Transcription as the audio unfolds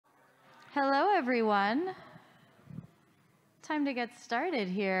Hello, everyone. Time to get started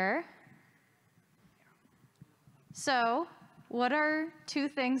here. So, what are two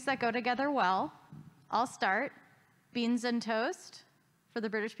things that go together well? I'll start. Beans and toast for the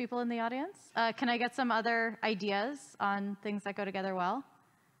British people in the audience. Can I get some other ideas on things that go together well?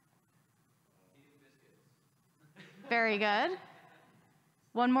 Very good.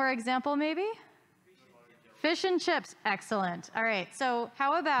 One more example, maybe? Fish and chips. Excellent. All right. So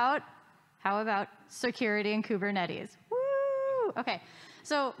how about security and Kubernetes? Woo! Okay.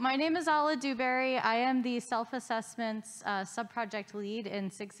 So my name is Ala Dewberry. I am the self-assessments subproject lead in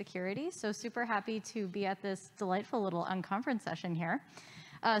SIG Security. So super happy to be at this delightful little unconference session here.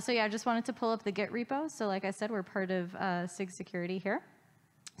 So yeah, I just wanted to pull up the Git repo. So like I said, we're part of SIG Security here.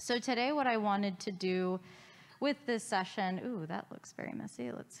 So today what I wanted to do with this session, ooh, that looks very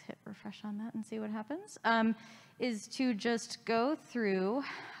messy. Let's hit refresh on that and see what happens, is to just go through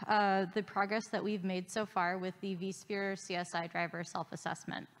the progress that we've made so far with the vSphere CSI Driver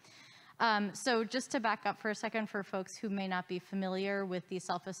self-assessment. So just to back up for a second for folks who may not be familiar with the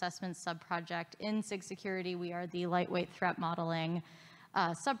self-assessment subproject in SIG Security, we are the lightweight threat modeling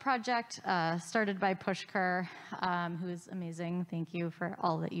subproject started by Pushkar, who is amazing. Thank you for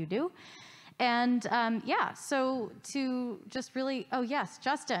all that you do. And yeah, so to just really, oh yes,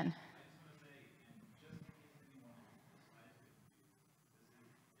 Justin.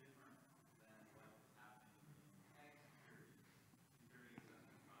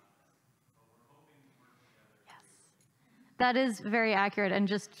 Yes, that is very accurate. And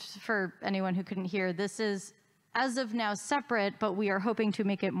just for anyone who couldn't hear, this is as of now separate, but we are hoping to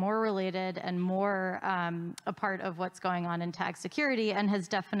make it more related and more a part of what's going on in tag security, and has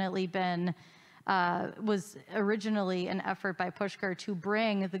definitely been, was originally an effort by Pushkar to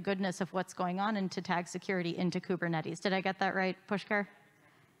bring the goodness of what's going on into tag security into Kubernetes. Did I get that right, Pushkar?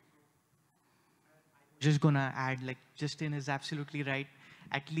 Just gonna add, like, Justin is absolutely right.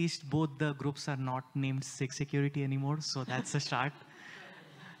 At least both the groups are not named SIG Security anymore, so that's a start.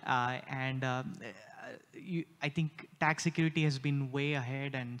 I think tag security has been way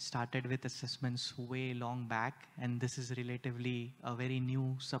ahead and started with assessments way long back, and this is relatively a very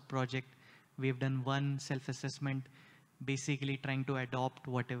new sub-project. We've done one self-assessment, basically trying to adopt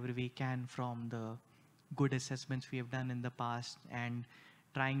whatever we can from the good assessments we have done in the past, and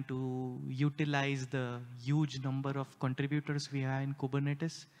trying to utilize the huge number of contributors we have in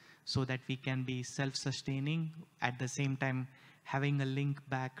Kubernetes so that we can be self-sustaining, at the same time having a link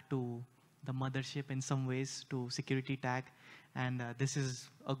back to the mothership in some ways, to security tag. And this is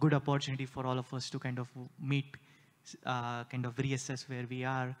a good opportunity for all of us to kind of meet, kind of reassess where we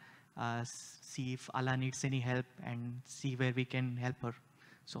are, see if Ala needs any help, and see where we can help her.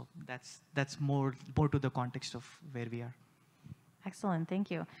 So that's more to the context of where we are. Excellent, thank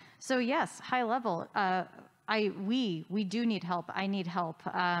you. So yes, high level. We do need help. I need help.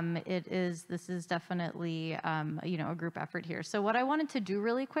 This is definitely a group effort here. So what I wanted to do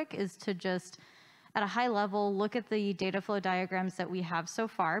really quick is to just, at a high level, look at the data flow diagrams that we have so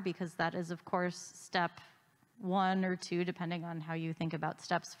far, because that is of course step 1 or 2, depending on how you think about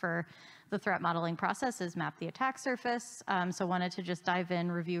steps for the threat modeling process, is map the attack surface. So wanted to just dive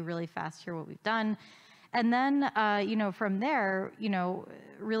in, review really fast here what we've done. And then, from there,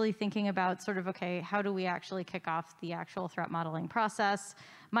 really thinking about sort of, okay, how do we actually kick off the actual threat modeling process?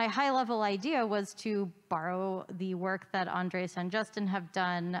 My high-level idea was to borrow the work that Andres and Justin have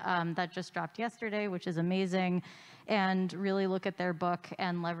done that just dropped yesterday, which is amazing, and really look at their book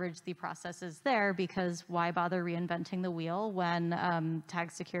and leverage the processes there, because why bother reinventing the wheel when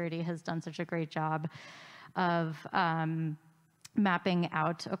tag security has done such a great job of mapping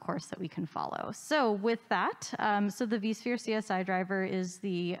out a course that we can follow. So with that, so the vSphere CSI driver is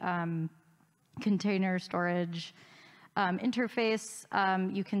the container storage interface.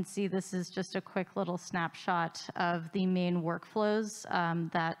 You can see this is just a quick little snapshot of the main workflows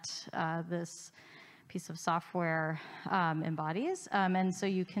that this piece of software embodies. And so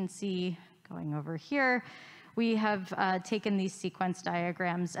you can see, going over here, we have taken these sequence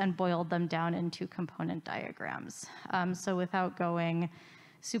diagrams and boiled them down into component diagrams. So without going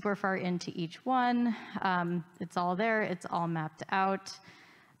super far into each one, it's all there, it's all mapped out.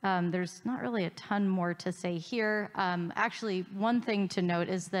 There's not really a ton more to say here. Actually, one thing to note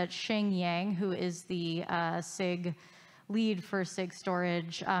is that Sheng Yang, who is the SIG lead for SIG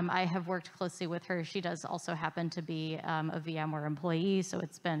storage, I have worked closely with her. She does also happen to be a VMware employee, so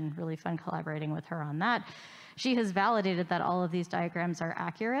it's been really fun collaborating with her on that. She has validated that all of these diagrams are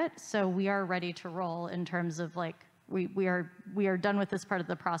accurate, so we are ready to roll in terms of, like, we are done with this part of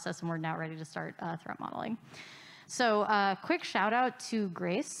the process, and we're now ready to start threat modeling. So quick shout out to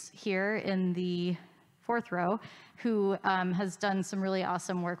Grace here in the 4th row, who has done some really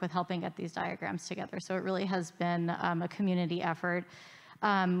awesome work with helping get these diagrams together. So it really has been a community effort.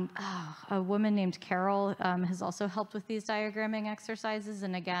 A woman named Carol has also helped with these diagramming exercises.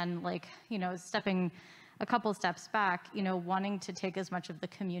 And again, like, you know, stepping a couple steps back, you know, wanting to take as much of the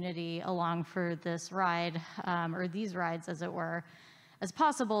community along for this ride, or these rides as it were, as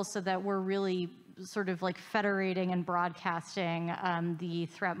possible, so that we're really sort of like federating and broadcasting the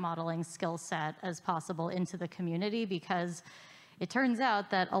threat modeling skill set as possible into the community, because it turns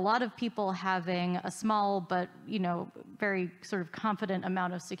out that a lot of people having a small but, you know, very sort of confident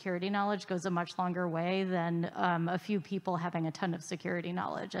amount of security knowledge goes a much longer way than a few people having a ton of security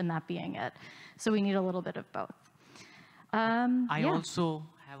knowledge and that being it. So we need a little bit of both. I also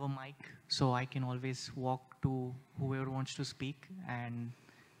have a mic, so I can always walk to whoever wants to speak, and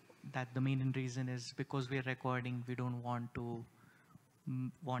that the main reason is because we're recording, we don't want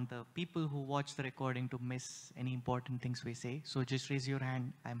the people who watch the recording to miss any important things we say. So just raise your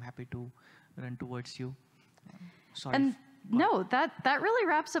hand. I'm happy to run towards you. Sorry. And no, that really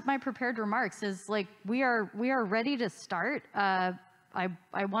wraps up my prepared remarks. Is like we are ready to start. I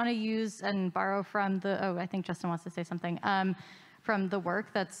want to use and borrow from the, I think Justin wants to say something, from the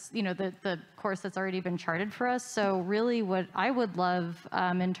work that's, you know, the course that's already been charted for us. So really what I would love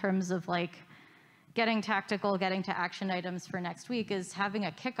in terms of like getting tactical, getting to action items for next week is having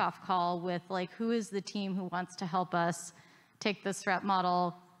a kickoff call with like, who is the team who wants to help us take this threat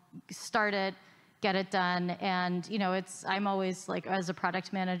model, start it, get it done. And, you know, I'm always like, as a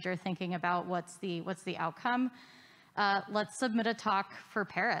product manager, thinking about what's the outcome. Let's submit a talk for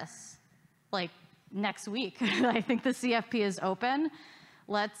Paris, like next week. I think the CFP is open.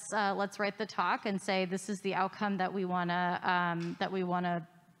 Let's write the talk and say, this is the outcome that we wanna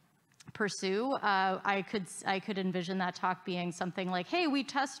pursue. I could envision that talk being something like, hey, we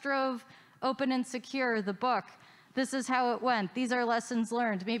test drove Open and Secure, the book. This is how it went. These are lessons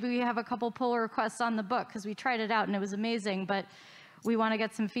learned. Maybe we have a couple pull requests on the book because we tried it out and it was amazing, but we want to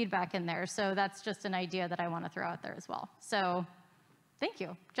get some feedback in there. So that's just an idea that I want to throw out there as well. So thank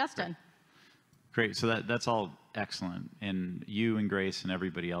you. Justin. Great. So that's all excellent. And you and Grace and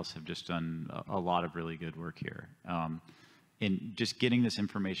everybody else have just done a lot of really good work here. And just getting this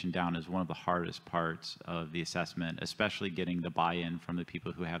information down is one of the hardest parts of the assessment, especially getting the buy-in from the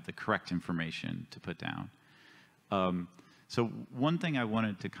people who have the correct information to put down. So one thing I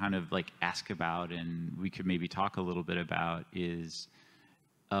wanted to kind of like ask about, and we could maybe talk a little bit about, is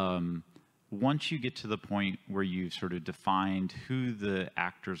once you get to the point where you've sort of defined who the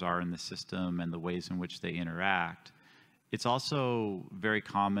actors are in the system and the ways in which they interact, it's also very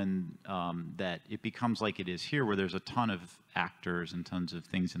common that it becomes like it is here, where there's a ton of actors and tons of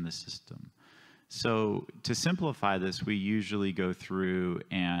things in the system. So to simplify this, we usually go through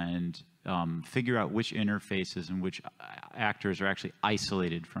and figure out which interfaces and which actors are actually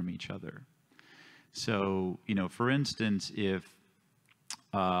isolated from each other. So, you know, for instance, if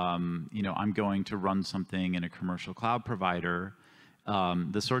you know, I'm going to run something in a commercial cloud provider,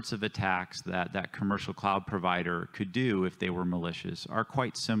 the sorts of attacks that commercial cloud provider could do if they were malicious are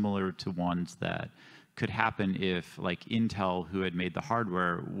quite similar to ones that could happen if, like, Intel, who had made the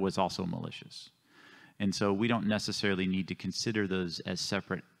hardware, was also malicious. And so we don't necessarily need to consider those as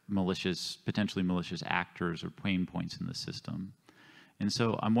separate malicious, potentially malicious actors or pain points in the system. And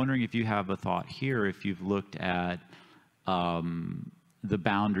so I'm wondering if you have a thought here, if you've looked at the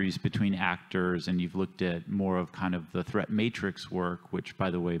boundaries between actors, and you've looked at more of kind of the threat matrix work, which, by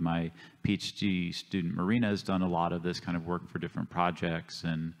the way, my PhD student Marina has done a lot of this kind of work for different projects,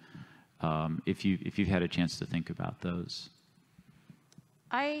 and if you've had a chance to think about those.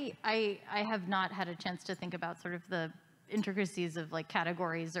 I have not had a chance to think about sort of the intricacies of like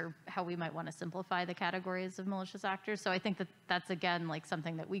categories or how we might want to simplify the categories of malicious actors. So I think that that's, again, like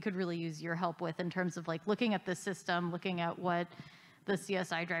something that we could really use your help with in terms of like looking at the system, looking at what the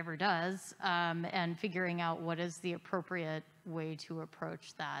CSI driver does, and figuring out what is the appropriate way to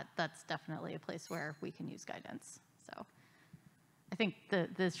approach that. That's definitely a place where we can use guidance. So I think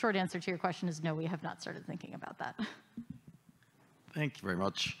the short answer to your question is no, we have not started thinking about that. Thank you very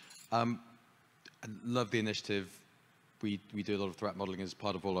much. I love the initiative. We do a lot of threat modeling as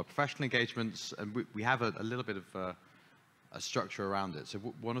part of all our professional engagements, and we have a little bit of a structure around it. So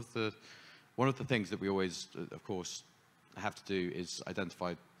one of the things that we always, of course, have to do is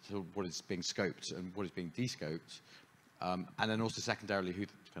identify what is being scoped and what is being descoped, and then also secondarily, who,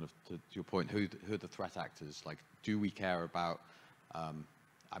 kind of to your point, who are the threat actors? Like, do we care about, I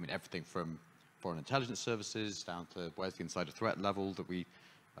mean, everything from foreign intelligence services down to where's the insider threat level that we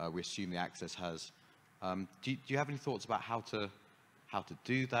assume the access has. Do you have any thoughts about how to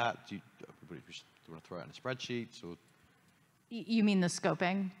do that? Do you want to throw it in a spreadsheet or? You mean the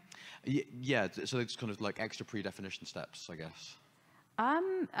scoping? Yeah, so it's kind of like extra pre-definition steps, I guess.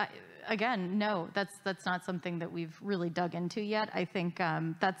 Again, no, that's not something that we've really dug into yet. I think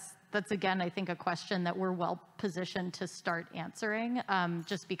that's again, I think a question that we're well positioned to start answering,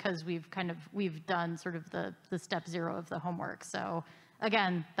 just because we've done sort of the step 0 of the homework. So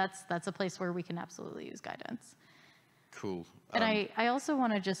again, that's a place where we can absolutely use guidance. Cool. And I also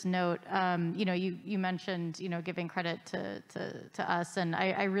want to just note, you mentioned, giving credit to us, and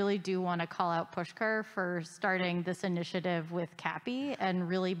I really do want to call out Pushkar for starting this initiative with CAPI and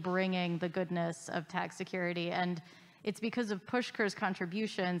really bringing the goodness of tag security. And it's because of Pushkar's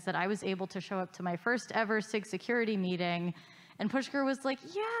contributions that I was able to show up to my first ever SIG Security meeting. And Pushkar was like,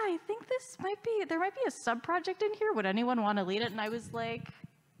 yeah, I think there might be a sub-project in here. Would anyone want to lead it? And I was like,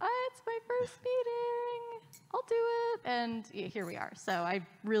 it's my first meeting. I'll do it. And here we are. So I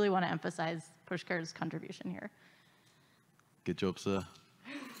really want to emphasize Pushkar's contribution here. Good job, sir.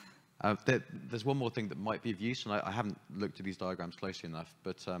 There's one more thing that might be of use, and I haven't looked at these diagrams closely enough,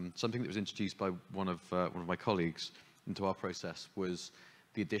 but something that was introduced by one of my colleagues into our process was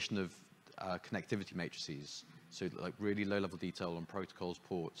the addition of connectivity matrices. So like really low-level detail on protocols,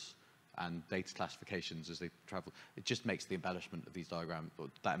 ports, and data classifications as they travel. It just makes the embellishment of these diagrams, or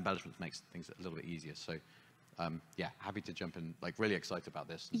that embellishment makes things a little bit easier. So yeah, happy to jump in, like really excited about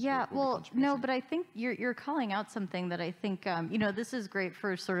this. Yeah, well, no, but I think you're calling out something that I think, this is great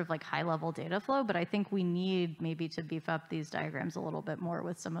for sort of like high-level data flow, but I think we need maybe to beef up these diagrams a little bit more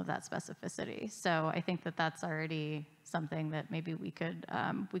with some of that specificity. So I think that that's already something that maybe we could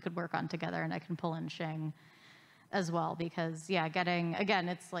work on together, and I can pull in Shing as well, because yeah, again,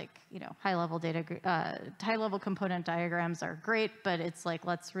 it's like, high-level high-level component diagrams are great, but it's like,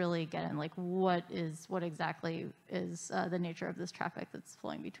 let's really get in like, what exactly is the nature of this traffic that's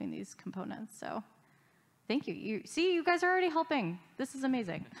flowing between these components. So thank you. You guys are already helping. This is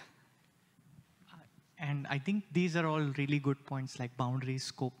amazing. And I think these are all really good points, like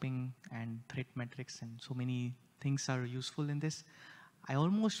boundaries, scoping, and threat metrics, and so many things are useful in this. I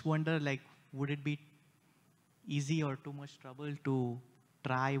almost wonder, like, would it be easy or too much trouble to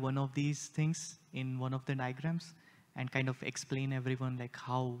try one of these things in one of the diagrams and kind of explain everyone like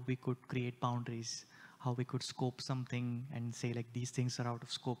how we could create boundaries, how we could scope something and say like these things are out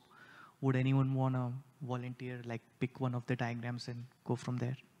of scope. Would anyone want to volunteer, like pick one of the diagrams and go from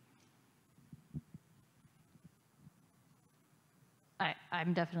there?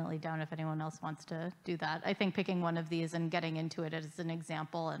 I'm definitely down if anyone else wants to do that. I think picking one of these and getting into it as an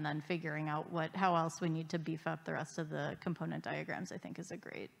example and then figuring out how else we need to beef up the rest of the component diagrams, I think is a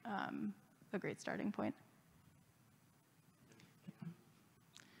great starting point.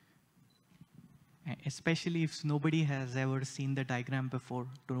 Especially if nobody has ever seen the diagram before,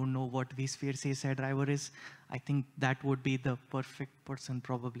 don't know what vSphere CSI Driver is, I think that would be the perfect person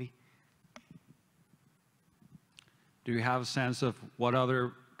probably. Do you have a sense of what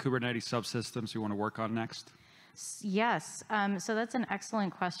other Kubernetes subsystems you want to work on next? Yes, so that's an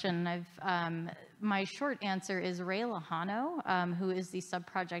excellent question. My short answer is Ray Lejano, who is the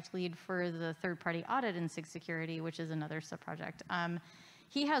sub-project lead for the third-party audit in SIG Security, which is another sub-project.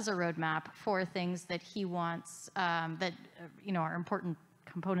 He has a roadmap for things that he wants that are important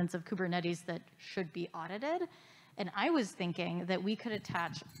components of Kubernetes that should be audited. And I was thinking that we could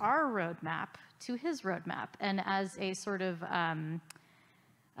attach our roadmap to his roadmap, and as a sort of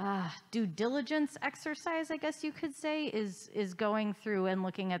due diligence exercise, I guess you could say, is going through and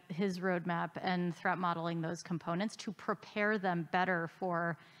looking at his roadmap and threat modeling those components to prepare them better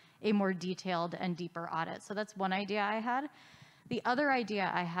for a more detailed and deeper audit. So that's one idea I had. The other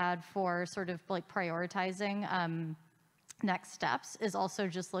idea I had for sort of like prioritizing next steps is also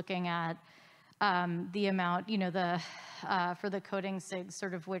just looking at the amount, for the coding SIGs,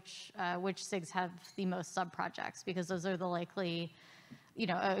 sort of which SIGs have the most sub-projects, because those are the likely,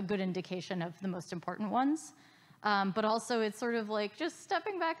 a good indication of the most important ones. But also it's sort of like just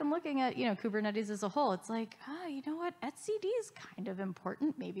stepping back and looking at, Kubernetes as a whole. It's like, you know what, etcd is kind of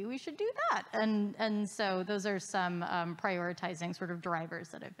important. Maybe we should do that. And so those are some prioritizing sort of drivers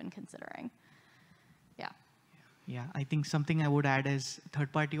that I've been considering. Yeah. Yeah, I think something I would add is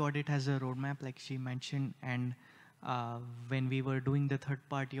third-party audit has a roadmap, like she mentioned, and when we were doing the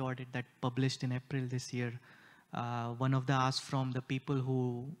third-party audit that published in April this year, one of the asks from the people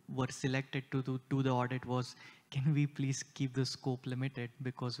who were selected to do the audit was, can we please keep the scope limited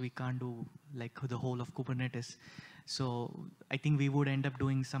because we can't do like the whole of Kubernetes. So I think we would end up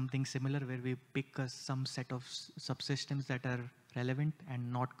doing something similar where we pick some set of subsystems that are relevant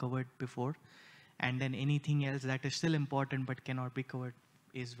and not covered before, And then anything else that is still important but cannot be covered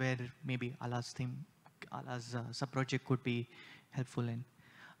is where maybe Ala's subproject could be helpful in.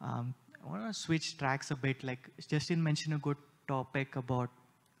 I want to switch tracks a bit. Like Justin mentioned a good topic about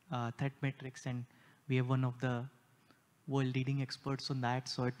threat metrics, and we have one of the world leading experts on that.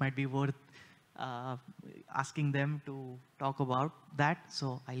 So it might be worth asking them to talk about that.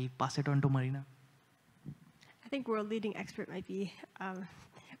 So I'll pass it on to Marina. I think world leading expert might be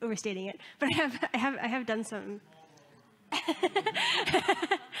overstating it, but I have done some.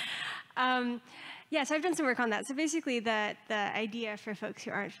 Yeah, so I've done some work on that. So basically, the idea for folks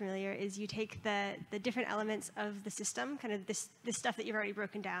who aren't familiar is you take the different elements of the system, kind of this stuff that you've already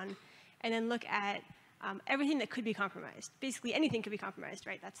broken down, and then look at everything that could be compromised. Basically, anything could be compromised,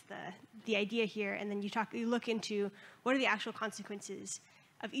 right? That's the idea here. And then you look into what are the actual consequences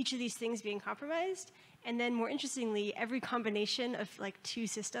of each of these things being compromised. And then more interestingly, every combination of like two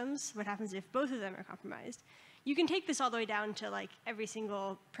systems, what happens if both of them are compromised? You can take this all the way down to like every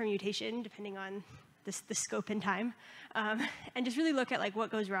single permutation, depending on the scope and time, and just really look at like what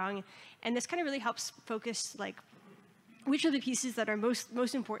goes wrong. And this kind of really helps focus like which are the pieces that are most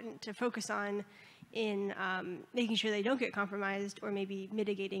important to focus on in making sure they don't get compromised, or maybe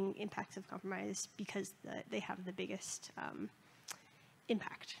mitigating impacts of compromise because they have the biggest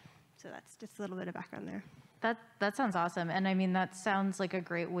impact. So that's just a little bit of background there. That sounds awesome. And I mean, that sounds like a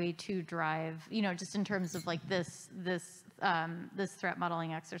great way to drive, just in terms of like this threat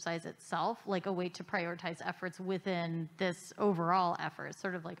modeling exercise itself, like a way to prioritize efforts within this overall effort.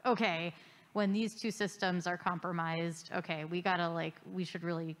 Sort of like, okay, when these two systems are compromised, okay, we should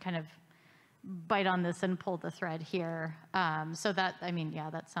really kind of bite on this and pull the thread here. So that, I mean, yeah,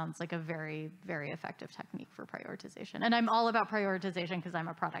 that sounds like a very, very effective technique for prioritization. And I'm all about prioritization because I'm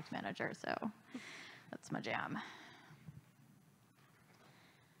a product manager, so that's my jam.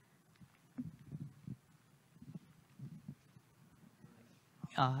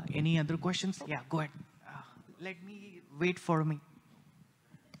 Any other questions? Yeah, go ahead. Let me wait for me.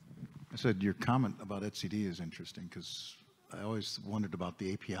 I said your comment about etcd is interesting because I always wondered about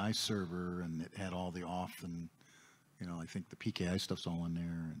the API server, and it had all the auth, and I think the PKI stuff's all in there,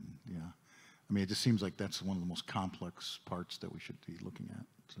 and yeah, I mean it just seems like that's one of the most complex parts that we should be looking at.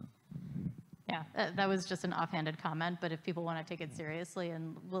 So. Yeah, that was just an offhanded comment, but if people want to take it seriously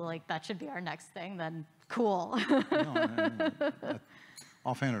and that should be our next thing, then cool. No,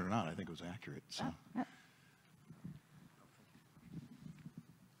 offhanded or not, I think it was accurate. So. Yeah.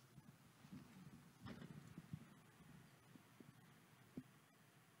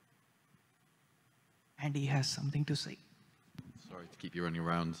 Andy has something to say. Sorry to keep you running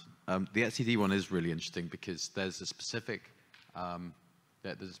around. The etcd one is really interesting because there's a specific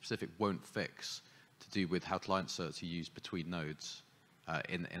won't fix to do with how client certs are used between nodes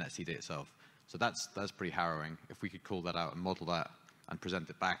in etcd itself. So that's pretty harrowing. If we could call that out and model that and present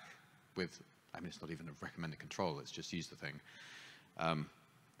it back with, I mean, it's not even a recommended control, it's just use the thing. That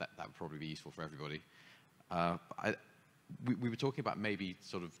would probably be useful for everybody. We were talking about maybe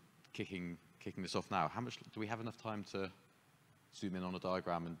sort of kicking this off now. How much do we have enough time to zoom in on a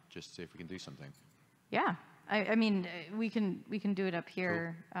diagram and just see if we can do something? Yeah, I mean we can do it up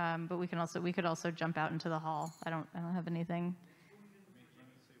here, cool. But we could also jump out into the hall. I don't have anything.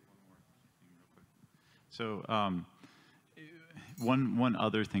 So one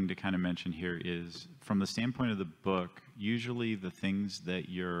other thing to kind of mention here is, from the standpoint of the book, usually the things that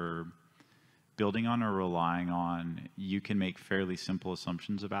you're building on or relying on, you can make fairly simple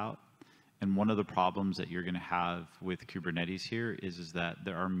assumptions about. And one of the problems that you're going to have with Kubernetes here is that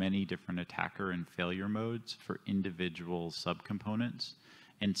there are many different attacker and failure modes for individual subcomponents,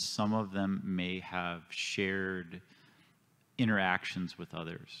 and some of them may have shared interactions with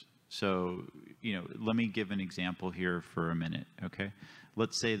others. So, let me give an example here for a minute, okay?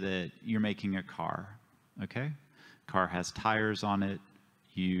 Let's say that you're making a car, okay? Car has tires on it.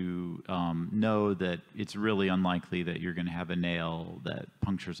 You know that it's really unlikely that you're going to have a nail that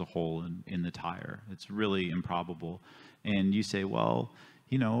punctures a hole in the tire. It's really improbable. And you say, well,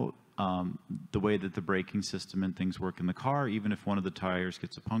 the way that the braking system and things work in the car, even if one of the tires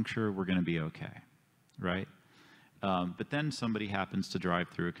gets a puncture, we're going to be okay, right? But then somebody happens to drive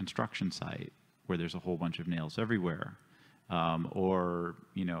through a construction site where there's a whole bunch of nails everywhere, or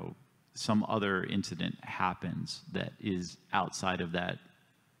some other incident happens that is outside of that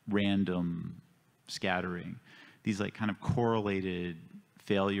random scattering. These like kind of correlated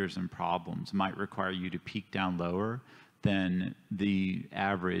failures and problems might require you to peak down lower than the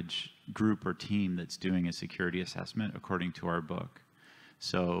average group or team that's doing a security assessment according to our book.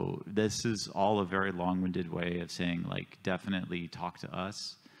 So this is all a very long-winded way of saying, like, definitely talk to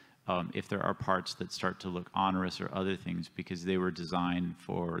us. if there are parts that start to look onerous or other things, because they were designed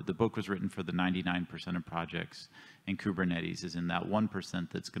for, the book was written for the 99% of projects, and Kubernetes is in that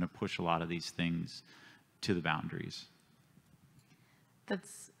 1% that's going to push a lot of these things to the boundaries.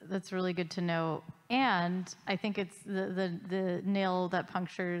 That's really good to know, and I think it's the nail that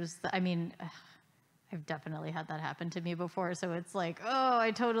punctures. I mean, I've definitely had that happen to me before, so it's like, oh,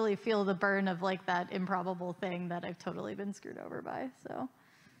 I totally feel the burn of like that improbable thing that I've totally been screwed over by. So,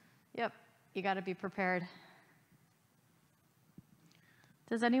 yep, you got to be prepared.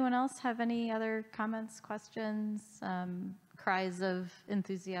 Does anyone else have any other comments, questions, cries of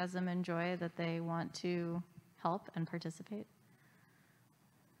enthusiasm and joy that they want to help and participate?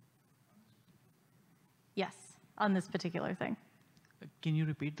 Yes, on this particular thing. Can you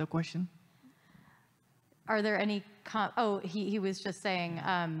repeat the question? Are there any, he was just saying,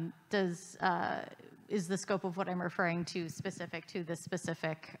 is the scope of what I'm referring to specific to this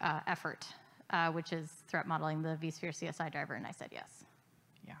specific effort, which is threat modeling the vSphere CSI driver, and I said yes.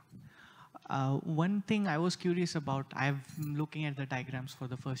 Yeah. One thing I was curious about, I'm looking at the diagrams for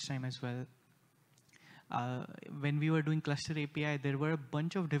the first time as well. When we were doing cluster API, there were a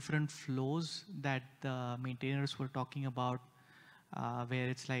bunch of different flows that the maintainers were talking about, where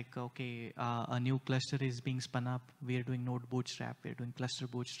it's like, okay, a new cluster is being spun up. We are doing node bootstrap. We are doing cluster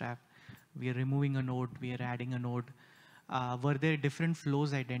bootstrap. We are removing a node. We are adding a node. Were there different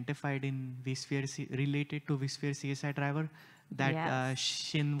flows identified in vSphere related to vSphere CSI driver that Yes.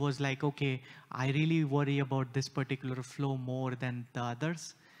 Shin was like, okay, I really worry about this particular flow more than the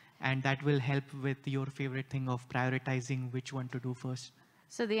others, and that will help with your favorite thing of prioritizing which one to do first?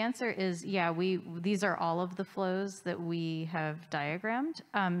 So the answer is, yeah, these are all of the flows that we have diagrammed.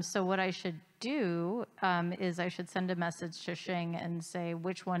 So what I should do is I should send a message to Xing and say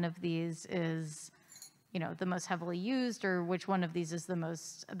which one of these is, the most heavily used, or which one of these is the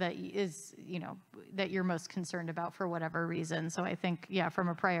most, that is, that you're most concerned about for whatever reason. So I think, yeah, from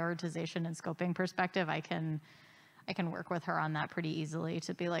a prioritization and scoping perspective, I can work with her on that pretty easily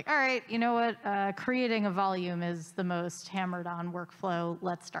to be like, all right, you know what, creating a volume is the most hammered on workflow.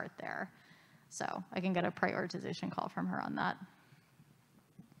 Let's start there. So I can get a prioritization call from her on that.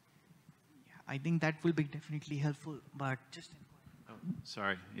 Yeah, I think that will be definitely helpful, but just. Oh,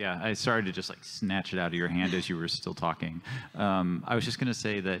 sorry. Yeah, I started to just like snatch it out of your hand as you were still talking. I was just going to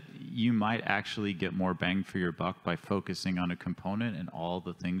say that you might actually get more bang for your buck by focusing on a component and all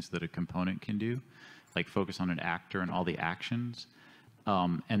the things that a component can do. Like focus on an actor and all the actions,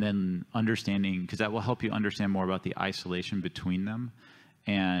 and then understanding, because that will help you understand more about the isolation between them,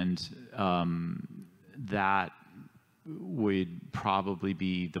 and that would probably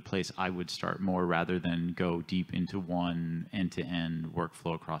be the place I would start more rather than go deep into one end-to-end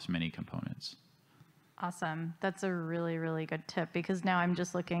workflow across many components. Awesome. That's a really, really good tip, because now I'm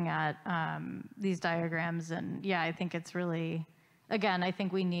just looking at these diagrams, and yeah, I think it's really, again, I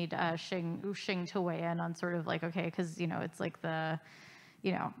think we need Xing to weigh in on sort of like, okay, because, it's like the,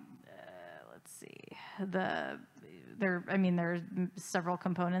 let's see, there are several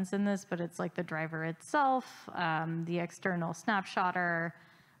components in this, but it's like the driver itself, the external snapshotter,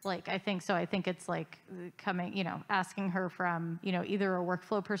 like, I think it's like coming, asking her from, either a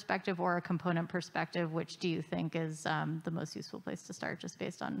workflow perspective or a component perspective, which do you think is the most useful place to start, just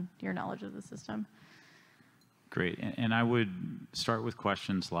based on your knowledge of the system? Great, and I would start with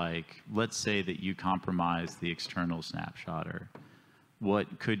questions like, let's say that you compromise the external snapshotter.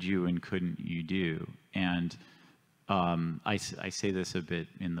 What could you and couldn't you do? And I say this a bit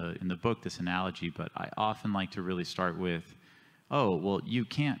in the book, this analogy, but I often like to really start with, oh, well, you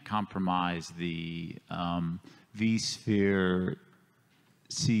can't compromise the vSphere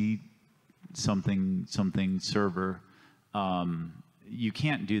C something server. You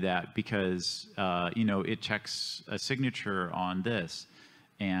can't do that because it checks a signature on this,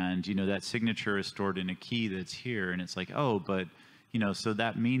 and that signature is stored in a key that's here, and it's like, oh, but so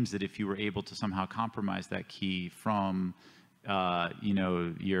that means that if you were able to somehow compromise that key from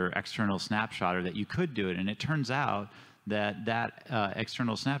your external snapshotter, that you could do it. And it turns out that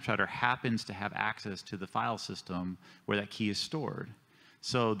external snapshotter happens to have access to the file system where that key is stored.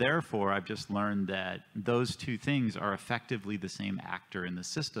 So therefore, I've just learned that those two things are effectively the same actor in the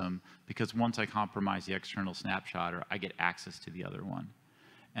system, because once I compromise the external snapshotter, I get access to the other one.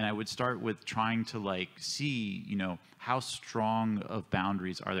 And I would start with trying to see, how strong of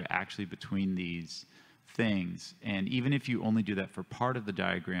boundaries are there actually between these things. And even if you only do that for part of the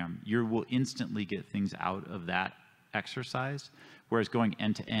diagram, you will instantly get things out of that exercise. Whereas going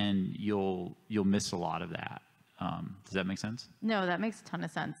end to end, you'll miss a lot of that. Does that make sense? No, that makes a ton of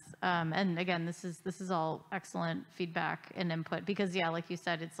sense. And again, this is all excellent feedback and input because, yeah, like you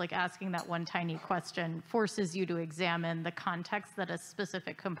said, it's like asking that one tiny question forces you to examine the context that a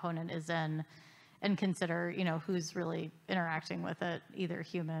specific component is in and consider, you know, who's really interacting with it, either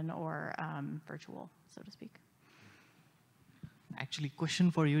human or virtual, so to speak. Actually,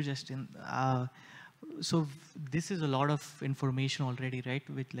 question for you, Justin. So this is a lot of information already, right?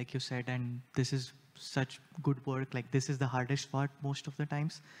 With, like you said, and this is such good work. Like this is the hardest part most of the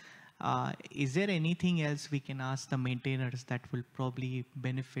times. Is there anything else we can ask the maintainers that will probably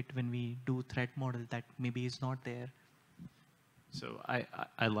benefit when we do threat model that maybe is not there? So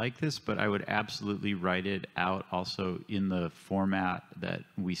I like this, but I would absolutely write it out also in the format that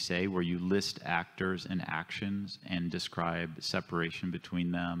we say, where you list actors and actions and describe separation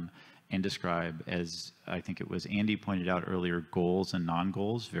between them and describe, as I think it was Andy pointed out earlier, goals and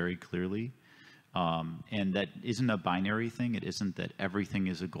non-goals very clearly. And that isn't a binary thing. It isn't that everything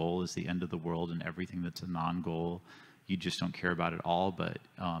is a goal is the end of the world and everything that's a non-goal, you just don't care about at all. But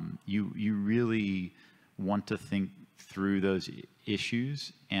you really want to think through those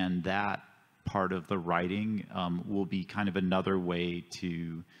issues, and that part of the writing will be kind of another way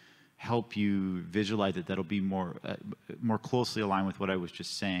to help you visualize it. That'll be more closely aligned with what I was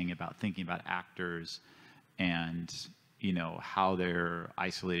just saying about thinking about actors and, you know, how they're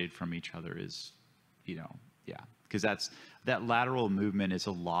isolated from each other is, you know, yeah, because that lateral movement is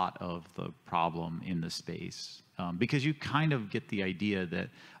a lot of the problem in the space. Because you kind of get the idea that,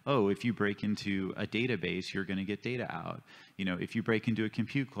 oh, if you break into a database, you're going to get data out. You know, if you break into a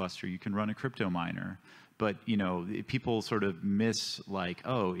compute cluster, you can run a crypto miner. But, you know, people sort of miss like,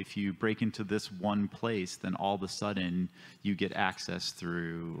 oh, if you break into this one place, then all of a sudden you get access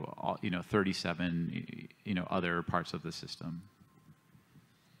through, you know, 37, you know, other parts of the system.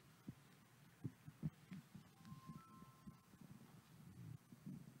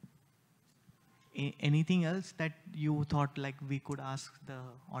 Anything else that you thought like we could ask the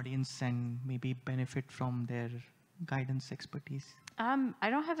audience and maybe benefit from their guidance expertise?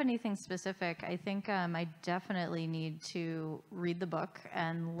 I don't have anything specific. I think I definitely need to read the book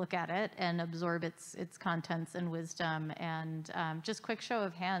and look at it and absorb its contents and wisdom. And just quick show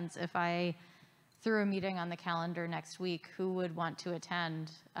of hands, if I threw a meeting on the calendar next week, who would want to attend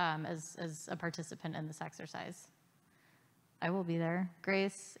as a participant in this exercise? I will be there.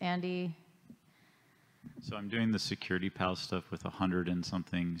 Grace, Andy. So I'm doing the security pal stuff with 100 and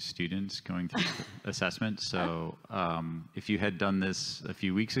something students going through the assessment. So if you had done this a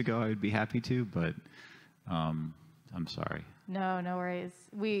few weeks ago, I would be happy to, but I'm sorry. No worries.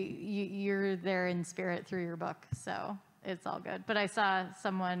 You're there in spirit through your book, so it's all good. But I saw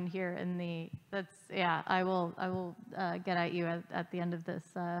someone here in I will get at you at the end of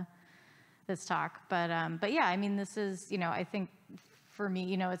this talk. But yeah, I mean, this is, you know, I think for me,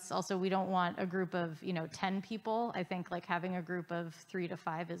 you know, it's also, we don't want a group of, you know, 10 people. I think like having a group of 3 to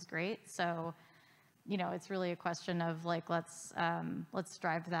 5 is great. So, you know, it's really a question of like, let's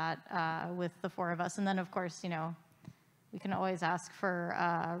drive that with the 4 of us. And then of course, you know, we can always ask for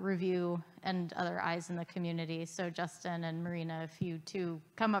review and other eyes in the community. So Justin and Marina, if you two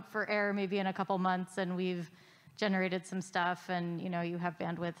come up for air maybe in a couple months and we've generated some stuff and, you know, you have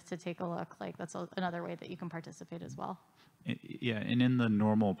bandwidth to take a look, like that's another way that you can participate as well. Yeah, and in the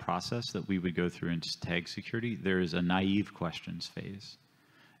normal process that we would go through in tag security, there is a naive questions phase.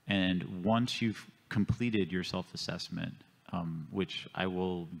 And once you've completed your self-assessment, which I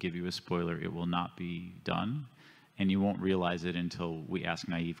will give you a spoiler, it will not be done, and you won't realize it until we ask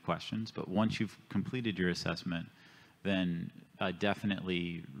naive questions. But once you've completed your assessment, then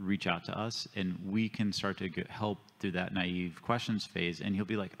definitely reach out to us, and we can start to help through that naive questions phase. And he'll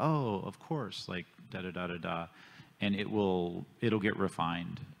be like, oh, of course, like da-da-da-da-da. And it'll get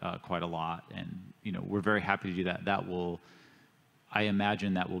refined quite a lot. And, you know, we're very happy to do that. I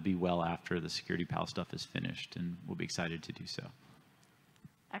imagine that will be well after the security pal stuff is finished, and we'll be excited to do so.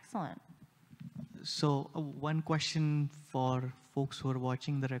 Excellent. So one question for folks who are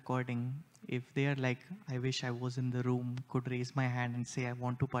watching the recording, if they are like, I wish I was in the room, could raise my hand and say, I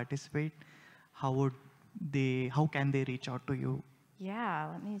want to participate, how can they reach out to you? Yeah,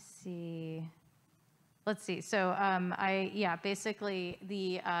 let me see. Let's see. So basically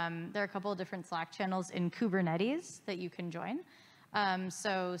there are a couple of different Slack channels in Kubernetes that you can join.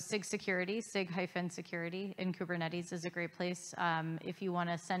 So SIG Security, SIG-Security in Kubernetes is a great place. If you want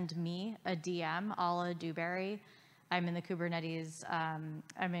to send me a DM, a la Dewberry, I'm in Kubernetes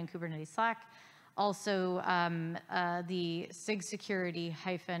Slack. Also, the SIG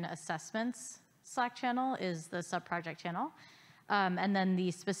Security-Assessments Slack channel is the subproject channel. And then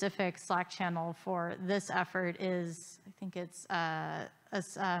the specific Slack channel for this effort is, I think it's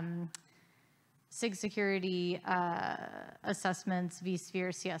SIG Security assessments, vSphere,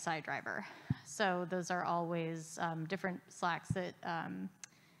 CSI Driver. So those are always different Slacks that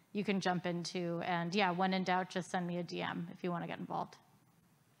you can jump into. And yeah, when in doubt, just send me a DM if you want to get involved.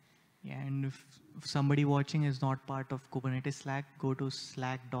 Yeah, and if somebody watching is not part of Kubernetes Slack, go to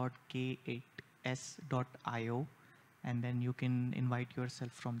slack.k8s.io, and then you can invite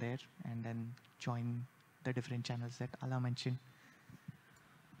yourself from there and then join the different channels that Ala mentioned.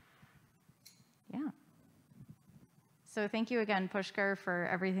 Yeah. So thank you again, Pushkar, for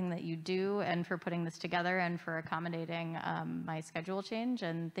everything that you do and for putting this together and for accommodating my schedule change.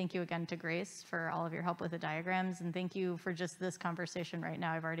 And thank you again to Grace for all of your help with the diagrams. And thank you for just this conversation right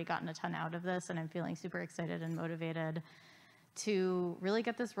now. I've already gotten a ton out of this, and I'm feeling super excited and motivated to really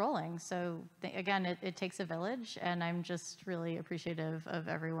get this rolling. So again, it takes a village, and I'm just really appreciative of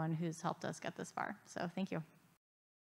everyone who's helped us get this far. So thank you.